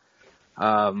handle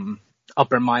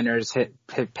upper minors hit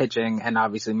pitching and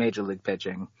obviously major league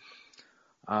pitching.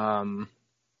 The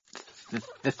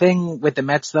thing with the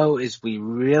Mets, though, is we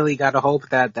really got to hope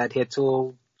that hit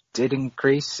tool did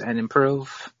increase and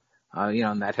improve.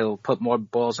 And that he'll put more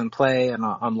balls in play and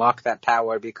unlock that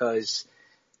power, because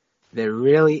there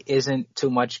really isn't too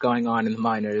much going on in the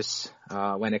minors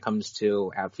when it comes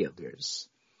to outfielders.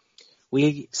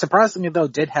 We, surprisingly though,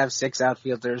 did have 6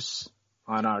 outfielders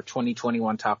on our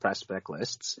 2021 top prospect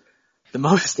lists. The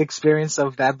most experienced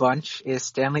of that bunch is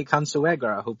Stanley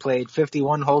Consuegra, who played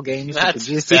 51 whole games with the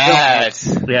GC.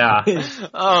 Bad. Yeah.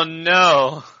 Oh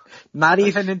no. Not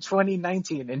even in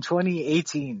 2019, in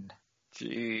 2018.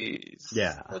 Jeez.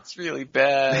 Yeah. That's really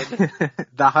bad.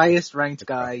 The highest ranked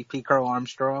guy, P. Crow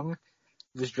Armstrong,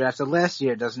 was drafted last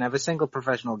year, doesn't have a single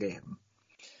professional game.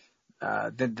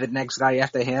 The next guy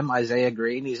after him, Isaiah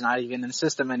Green, he's not even in the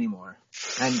system anymore.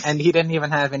 And he didn't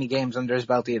even have any games under his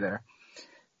belt either.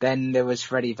 Then there was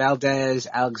Freddie Valdez,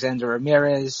 Alexander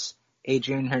Ramirez,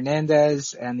 Adrian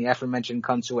Hernandez, and the aforementioned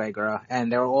Consuegra.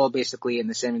 And they're all basically in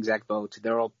the same exact boat.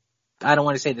 They're all I don't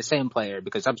want to say the same player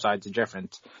because upsides are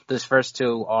different. Those first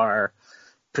two are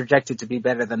projected to be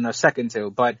better than the second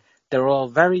two, but they're all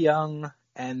very young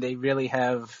and they really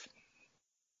have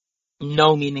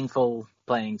no meaningful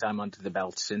playing time under the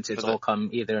belt since it's all come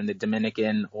either in the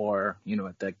Dominican or,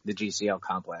 at the GCL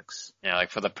complex. Yeah, like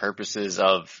for the purposes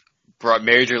of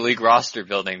Major League roster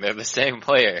building, they're the same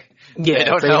player. Yeah, they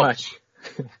don't pretty help. much.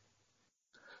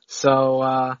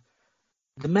 So,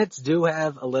 the Mets do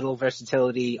have a little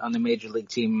versatility on the Major League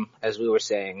team, as we were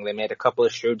saying. They made a couple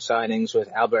of shrewd signings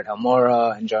with Albert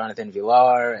Almora and Jonathan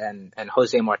Villar and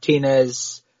Jose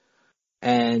Martinez.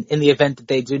 And in the event that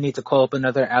they do need to call up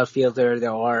another outfielder,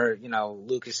 there are,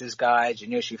 Lucas's guy,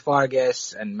 Janucci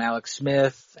Fargas, and Malik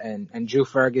Smith, and Drew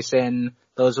Ferguson.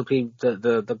 Those will be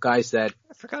the guys that...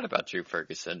 I forgot about Drew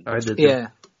Ferguson. Yeah,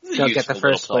 they'll get the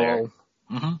first goal.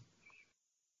 Mm-hmm.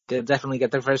 They'll definitely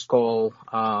get their first goal.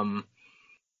 And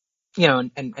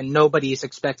nobody's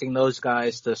expecting those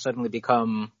guys to suddenly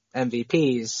become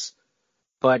MVPs,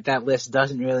 but that list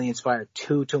doesn't really inspire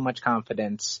too much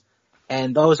confidence.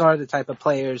 And those are the type of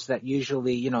players that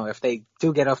usually, if they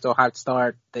do get off to a hot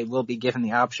start, they will be given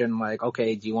the option like,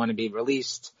 okay, do you want to be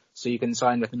released so you can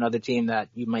sign with another team that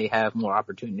you may have more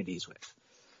opportunities with?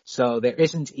 So there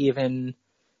isn't even,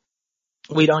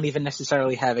 we don't even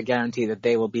necessarily have a guarantee that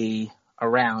they will be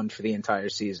around for the entire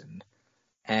season.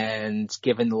 And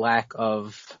given the lack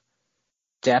of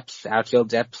depth, outfield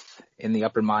depth in the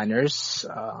upper minors,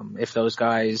 if those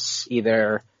guys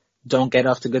either don't get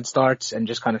off to good starts and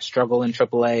just kind of struggle in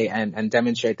AAA and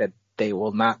demonstrate that they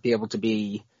will not be able to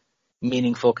be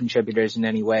meaningful contributors in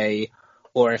any way,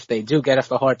 or if they do get off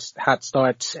the hot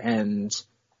starts and,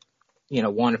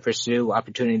 want to pursue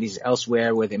opportunities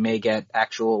elsewhere where they may get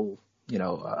actual,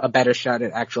 a better shot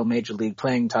at actual major league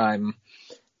playing time,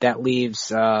 that leaves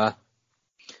the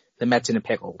Mets in a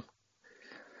pickle.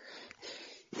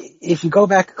 If you go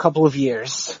back a couple of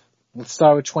years, let's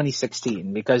start with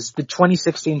 2016, because the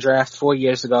 2016 draft 4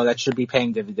 years ago, that should be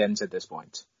paying dividends at this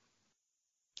point.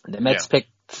 The Mets picked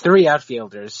 3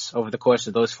 outfielders over the course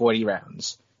of those 40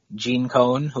 rounds. Gene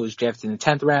Cohn, who was drafted in the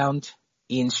 10th round,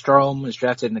 Ian Strom was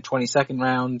drafted in the 22nd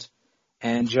round,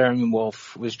 and Jeremy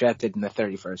Wolf was drafted in the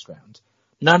 31st round.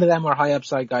 None of them were high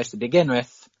upside guys to begin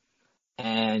with,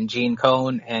 and Gene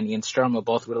Cohn and Ian Strom were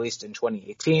both released in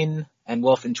 2018, and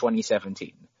Wolf in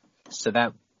 2017. So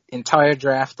that entire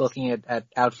draft looking at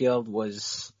outfield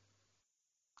was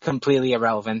completely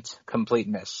irrelevant, complete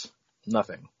miss.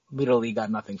 Nothing. Literally got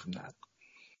nothing from that.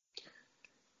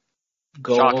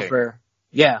 Shocking.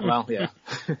 Yeah.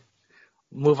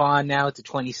 Move on now to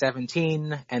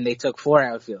 2017, and they took 4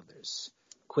 outfielders.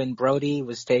 Quinn Brody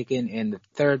was taken in the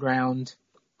 3rd round.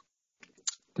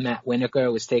 Matt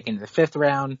Winokur was taken in the 5th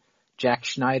round. Jack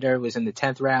Schneider was in the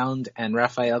 10th round, and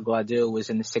Rafael Gladue was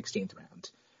in the 16th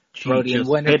round. Brody and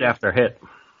Winokur, hit after hit.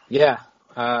 Yeah.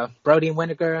 Brody and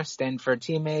Winokur, Stanford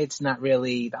teammates, not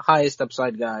really the highest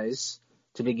upside guys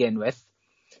to begin with.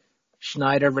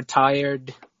 Schneider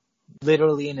retired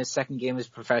literally in his 2nd game as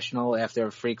a professional after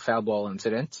a freak foul ball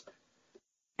incident.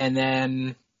 And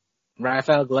then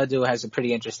Rafael Gladue has a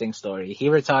pretty interesting story. He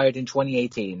retired in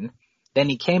 2018. Then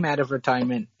he came out of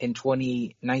retirement in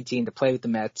 2019 to play with the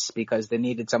Mets because they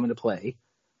needed someone to play.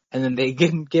 And then they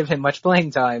didn't give him much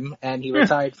playing time, and he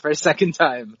retired for a 2nd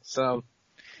time. So,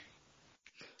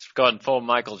 it's gone full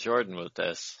Michael Jordan with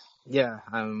this. Yeah.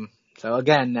 So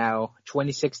again, now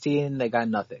 2016 they got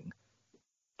nothing.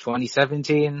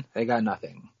 2017 they got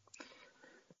nothing.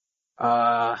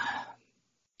 Stop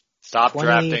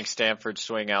drafting Stanford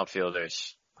swing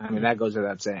outfielders. I mean, that goes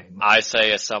without saying. I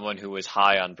say as someone who was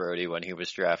high on Brody when he was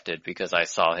drafted because I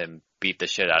saw him beat the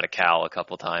shit out of Cal a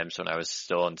couple times when I was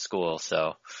still in school,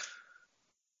 so.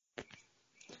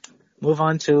 Move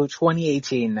on to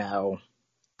 2018 now.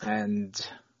 And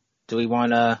do we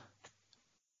want to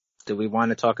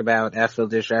talk about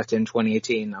outfielders drafted in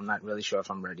 2018? I'm not really sure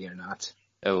if I'm ready or not.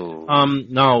 Oh.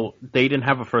 No, they didn't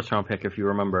have a 1st round pick if you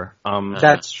remember.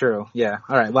 That's true. Yeah.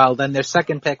 All right. Well, then their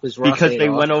 2nd pick was Ross because Adolph. they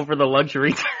went over the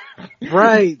luxury.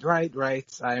 Right.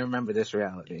 I remember this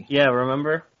reality. Yeah,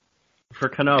 remember? For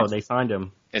Cano, they signed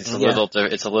him. It's a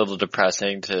little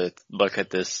depressing to look at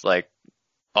this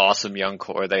awesome young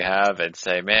core they have and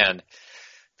say, man,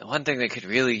 the one thing they could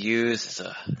really use is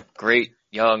a great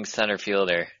young center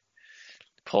fielder.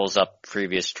 Pulls up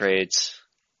previous trades.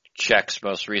 Checks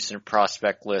most recent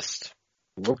prospect list.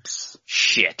 Whoops.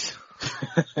 Shit.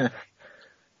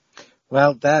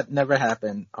 Well, that never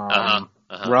happened.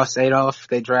 Ross Adolph,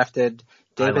 they drafted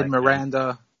David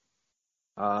Miranda,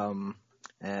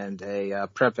 and a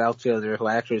prep outfielder who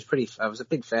actually I was a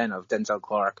big fan of, Denzel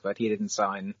Clark, but he didn't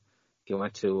sign. He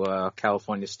went to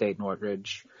California State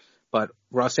Northridge. But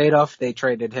Ross Adolph, they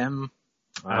traded him.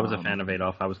 I was a fan of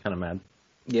Adolph. I was kind of mad.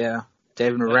 Yeah.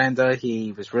 David Miranda,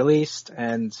 he was released,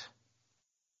 and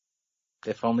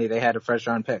if only they had a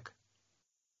first-round pick.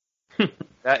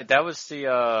 That was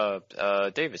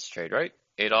the Davis trade, right?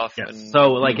 Adolph Yes. and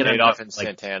So, like, it Adolph ended up, and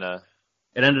like, Santana.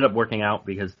 It ended up working out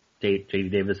because J.D.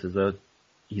 Davis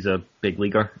he's a big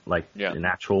leaguer, like an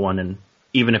actual one, and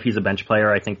even if he's a bench player,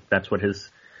 I think that's what his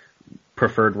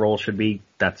preferred role should be.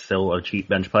 That's still a cheap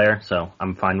bench player, so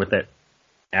I'm fine with it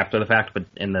after the fact, but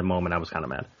in the moment I was kind of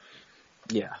mad.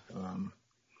 Yeah.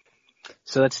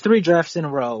 So that's 3 drafts in a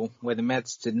row where the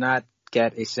Mets did not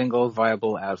get a single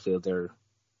viable outfielder.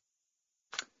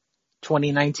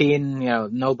 2019,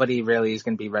 nobody really is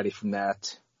going to be ready from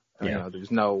that.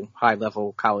 There's no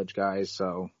high-level college guys,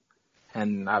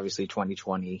 and obviously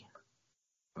 2020,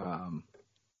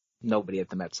 nobody at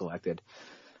the Mets selected.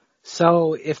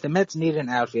 So if the Mets need an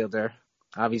outfielder,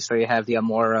 obviously you have the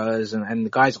Almoras and the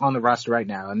guys on the roster right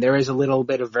now, and there is a little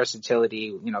bit of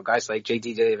versatility. Guys like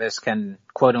J.D. Davis can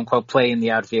quote-unquote play in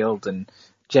the outfield, and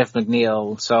Jeff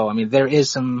McNeil. So, I mean, there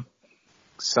is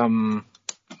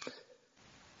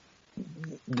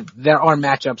there are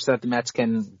matchups that the Mets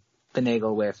can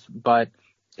finagle with, but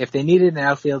if they needed an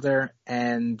outfielder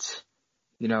and,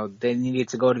 they needed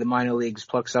to go to the minor leagues,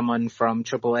 pluck someone from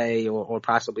AAA or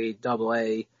possibly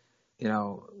AA,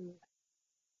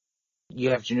 you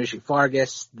have Janucci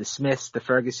Fargas, the Smiths, the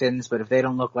Fergusons, but if they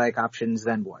don't look like options,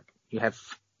 then what? You have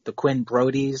the Quinn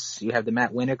Brodys, you have the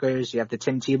Matt Winnekers, you have the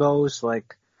Tim Tebows,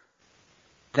 like,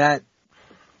 that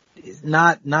is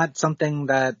not something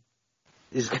that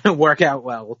is going to work out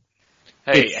well.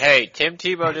 Hey, Tim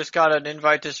Tebow just got an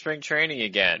invite to spring training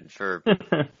again for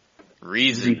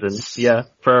reasons. Yeah,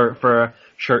 for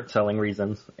shirt-selling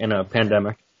reasons in a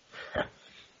pandemic.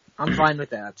 I'm fine with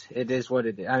that. It is what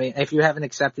it is. I mean, if you haven't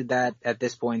accepted that at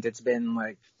this point, it's been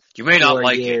like you may not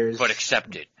like years. it, but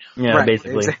accept it. Yeah, right,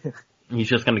 basically. He's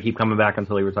just going to keep coming back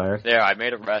until he retires. There, I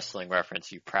made a wrestling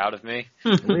reference. You proud of me?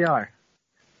 We are.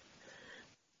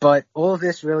 But all of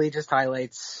this really just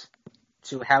highlights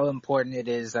to how important it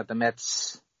is that the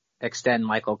Mets extend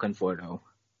Michael Conforto.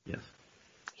 Yes.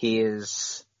 He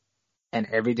is an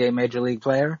everyday major league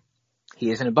player. He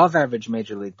is an above average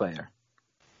major league player.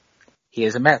 He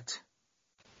is a Met,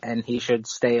 and he should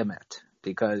stay a Met,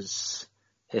 because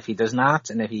if he does not,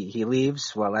 and if he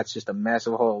leaves, well, that's just a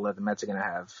massive hole that the Mets are going to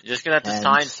have. You're just going to have to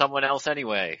sign someone else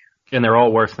anyway. And they're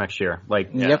all worse next year.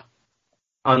 Like, Yep.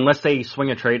 Unless they swing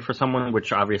a trade for someone,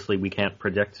 which obviously we can't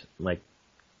predict. Like,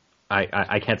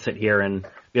 I can't sit here and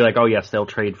be like, oh yes, they'll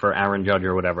trade for Aaron Judge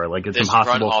or whatever. Like, it's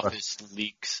impossible. Front office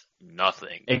leaks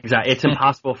nothing. Exactly. It's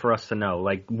impossible for us to know.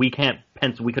 Like, we couldn't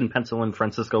pencil in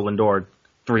Francisco Lindor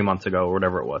 3 months ago or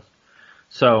whatever it was.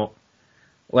 So,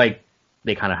 like,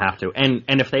 they kind of have to. And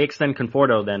if they extend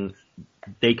Conforto, then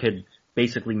they could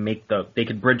basically they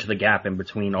could bridge the gap in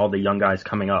between all the young guys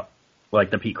coming up, like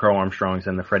the Pete Crow Armstrongs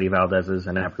and the Freddie Valdezes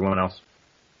and everyone else.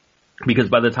 Because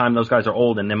by the time those guys are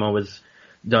old and Nimmo is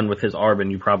done with his ARB,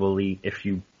 and you probably, if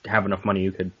you have enough money,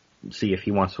 you could see if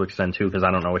he wants to extend too, because I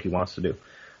don't know what he wants to do.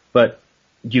 But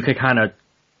you could kind of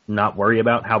not worry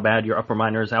about how bad your upper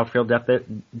minors outfield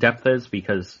depth is,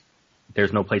 because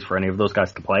there's no place for any of those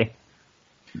guys to play.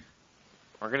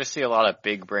 We're going to see a lot of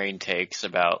big brain takes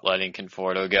about letting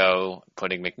Conforto go,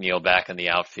 putting McNeil back in the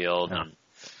outfield,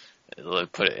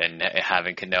 and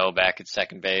having Cano back at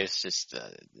second base. Just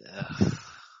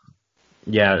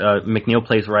McNeil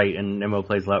plays right and Nimmo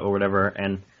plays left or whatever,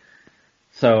 and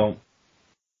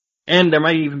there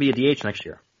might even be a DH next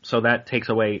year, so that takes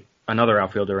away another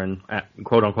outfielder and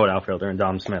quote unquote outfielder in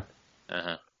Dom Smith.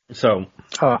 Uh-huh. So,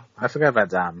 I forgot about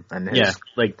Dom and his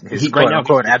quote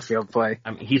unquote outfield play.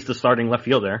 I mean, he's the starting left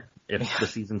fielder if the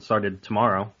season started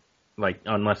tomorrow, like,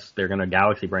 unless they're going to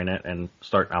galaxy brain it and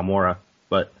start Almora,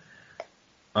 but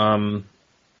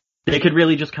they could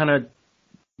really just kind of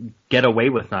get away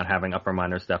with not having upper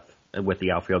minors depth with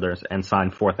the outfielders and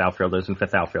sign fourth outfielders and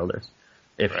fifth outfielders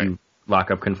if you lock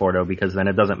up Conforto, because then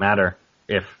it doesn't matter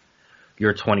if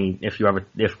you're 20,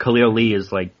 if Khalil Lee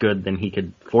is like good, then he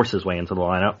could force his way into the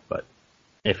lineup, but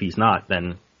if he's not,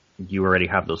 then you already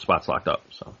have those spots locked up,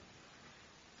 so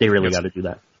they really got to do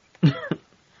that.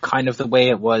 Kind of the way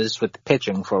it was with the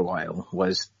pitching for a while,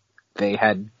 was they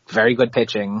had very good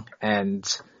pitching, and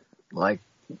like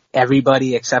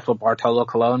everybody except for Bartolo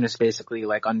Colon is basically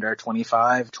like under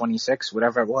 25, 26,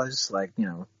 whatever it was, like,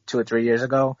 2 or 3 years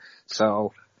ago.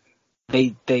 So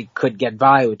they could get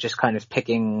by with just kind of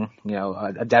picking,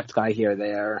 a depth guy here or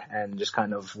there and just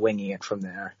kind of winging it from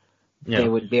there. Yeah. They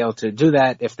would be able to do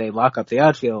that if they lock up the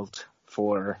outfield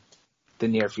for the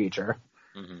near future.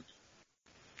 Mm-hmm.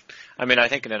 I mean, I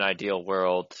think in an ideal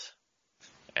world,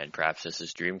 and perhaps this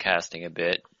is dreamcasting a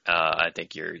bit. I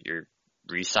think you're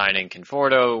re-signing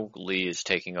Conforto, Lee is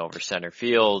taking over center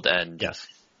field, and Yes.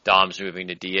 Dom's moving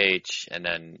to DH, and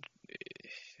then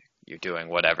you're doing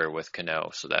whatever with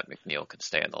Cano so that McNeil can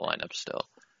stay in the lineup still,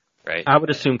 right? I would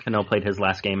assume Cano played his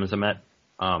last game as a Met,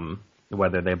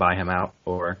 whether they buy him out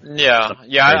or... Yeah,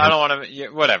 I don't want to...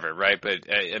 whatever, right? But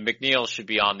McNeil should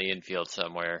be on the infield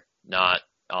somewhere, not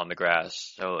on the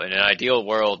grass. So in an ideal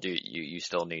world, you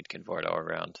still need Conforto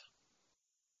around.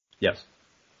 Yes.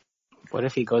 What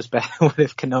if he goes back? What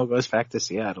if Cano goes back to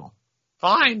Seattle?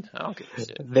 Fine. I don't give a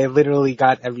shit. They literally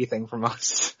got everything from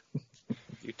us.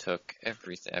 You took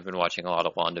everything. I've been watching a lot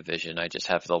of WandaVision. I just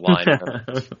have the line from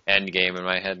Endgame in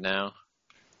my head now.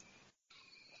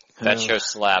 That show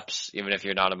slaps, even if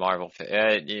you're not a Marvel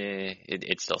fan.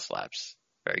 It still slaps.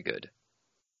 Very good.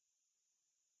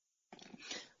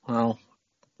 Well,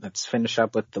 let's finish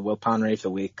up with the Wilpon of the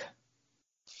week.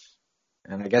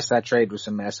 And I guess that trade was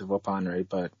a massive Wilpon,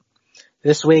 but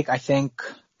this week I think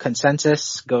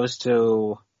consensus goes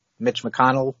to Mitch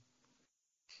McConnell,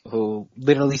 who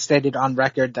literally stated on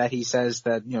record that he says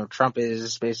that, Trump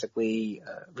is basically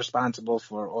responsible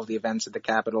for all the events at the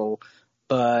Capitol,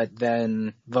 but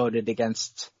then voted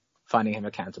against finding him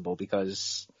accountable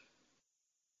because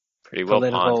pretty well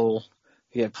political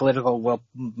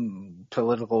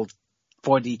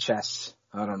 4D chess.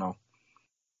 I don't know.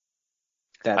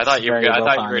 I thought you were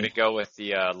going to go with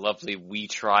the lovely "We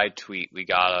Tried" tweet we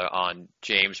got on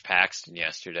James Paxton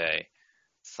yesterday.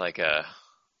 It's like a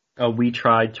 "We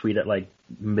Tried" tweet at like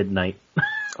midnight.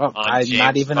 Oh, I'm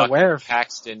not even aware of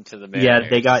Paxton to the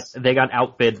Mariners. Yeah, they got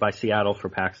outbid by Seattle for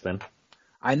Paxton.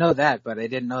 I know that, but I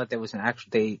didn't know that there was an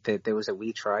actual there was a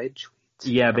 "We Tried"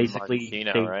 tweet. Yeah, basically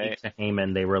Martino, right? to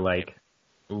Heyman, they were like,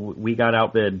 "We got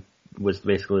outbid." Was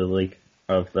basically the leak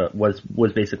of was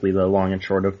basically the long and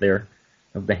short of the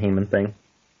Heyman thing.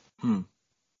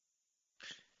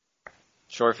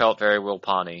 Sure felt very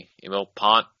Wilpon-y.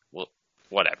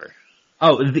 Whatever.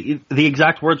 Oh, the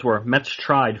exact words were, Mets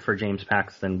tried for James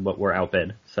Paxton, but were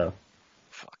outbid, so.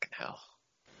 Fucking hell.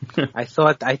 I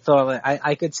thought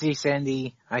I could see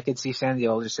Sandy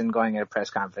Alderson going at a press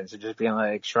conference and just being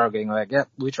like, shrugging, like, yep,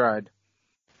 we tried.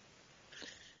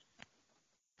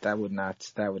 That would not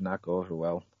go over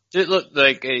well. Look,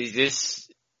 like, this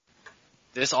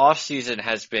offseason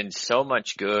has been so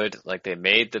much good. Like, they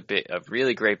made a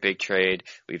really great big trade.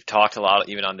 We've talked a lot,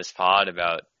 even on this pod,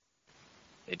 about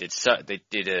they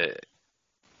did a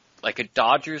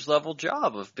Dodgers level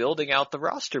job of building out the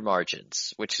roster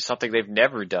margins, which is something they've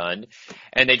never done,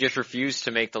 and they just refused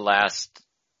to make the last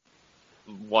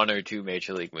one or two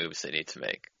major league moves they need to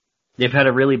make. They've had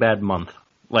a really bad month.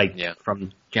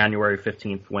 From January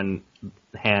 15th when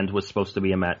Hand was supposed to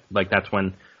be a Met. Like, that's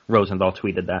when Rosenthal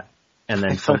tweeted that. And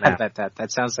then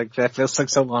that sounds like, that feels like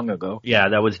so long ago. Yeah,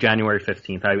 that was January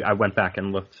 15th. I went back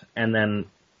and looked. And then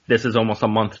this is almost a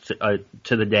month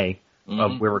to the day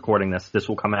of we're recording this. This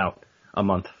will come out a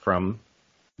month from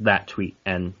that tweet.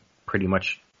 And pretty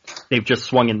much they've just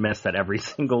swung and missed at every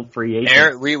single free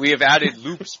agent. We have added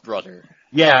loops, brother.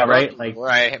 Yeah, right?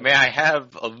 May I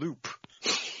have a loop?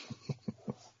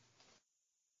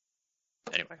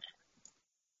 Anyway.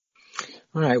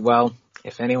 All right. Well,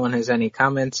 if anyone has any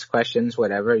comments, questions,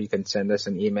 whatever, you can send us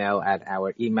an email at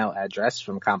our email address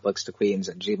from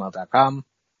complextoqueens@gmail.com.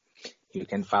 You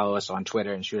can follow us on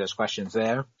Twitter and shoot us questions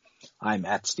there. I'm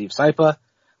at Steve Sypa.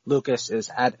 Lucas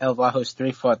is at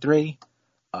elvajos343.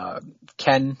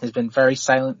 Ken has been very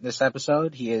silent this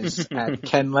episode. He is at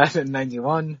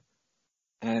KenLevin91.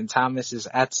 And Thomas is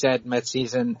at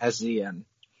SaidMetSeasonSZN.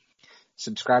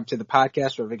 Subscribe to the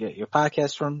podcast wherever you get your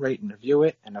podcast from, rate and review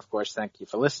it, and of course, thank you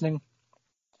for listening.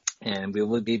 And we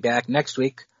will be back next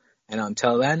week. And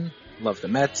until then, love the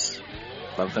Mets,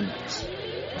 love the Mets.